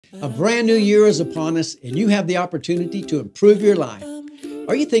A brand new year is upon us, and you have the opportunity to improve your life.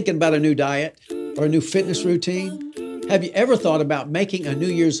 Are you thinking about a new diet or a new fitness routine? Have you ever thought about making a New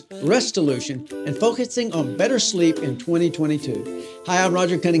Year's resolution and focusing on better sleep in 2022? Hi, I'm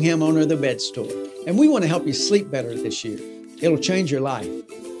Roger Cunningham, owner of The Bed Store, and we want to help you sleep better this year. It'll change your life.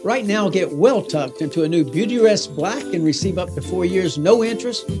 Right now, get well tucked into a new Beautyrest Black and receive up to 4 years no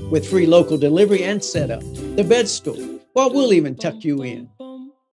interest with free local delivery and setup. The Bed Store. Well, we'll even tuck you in.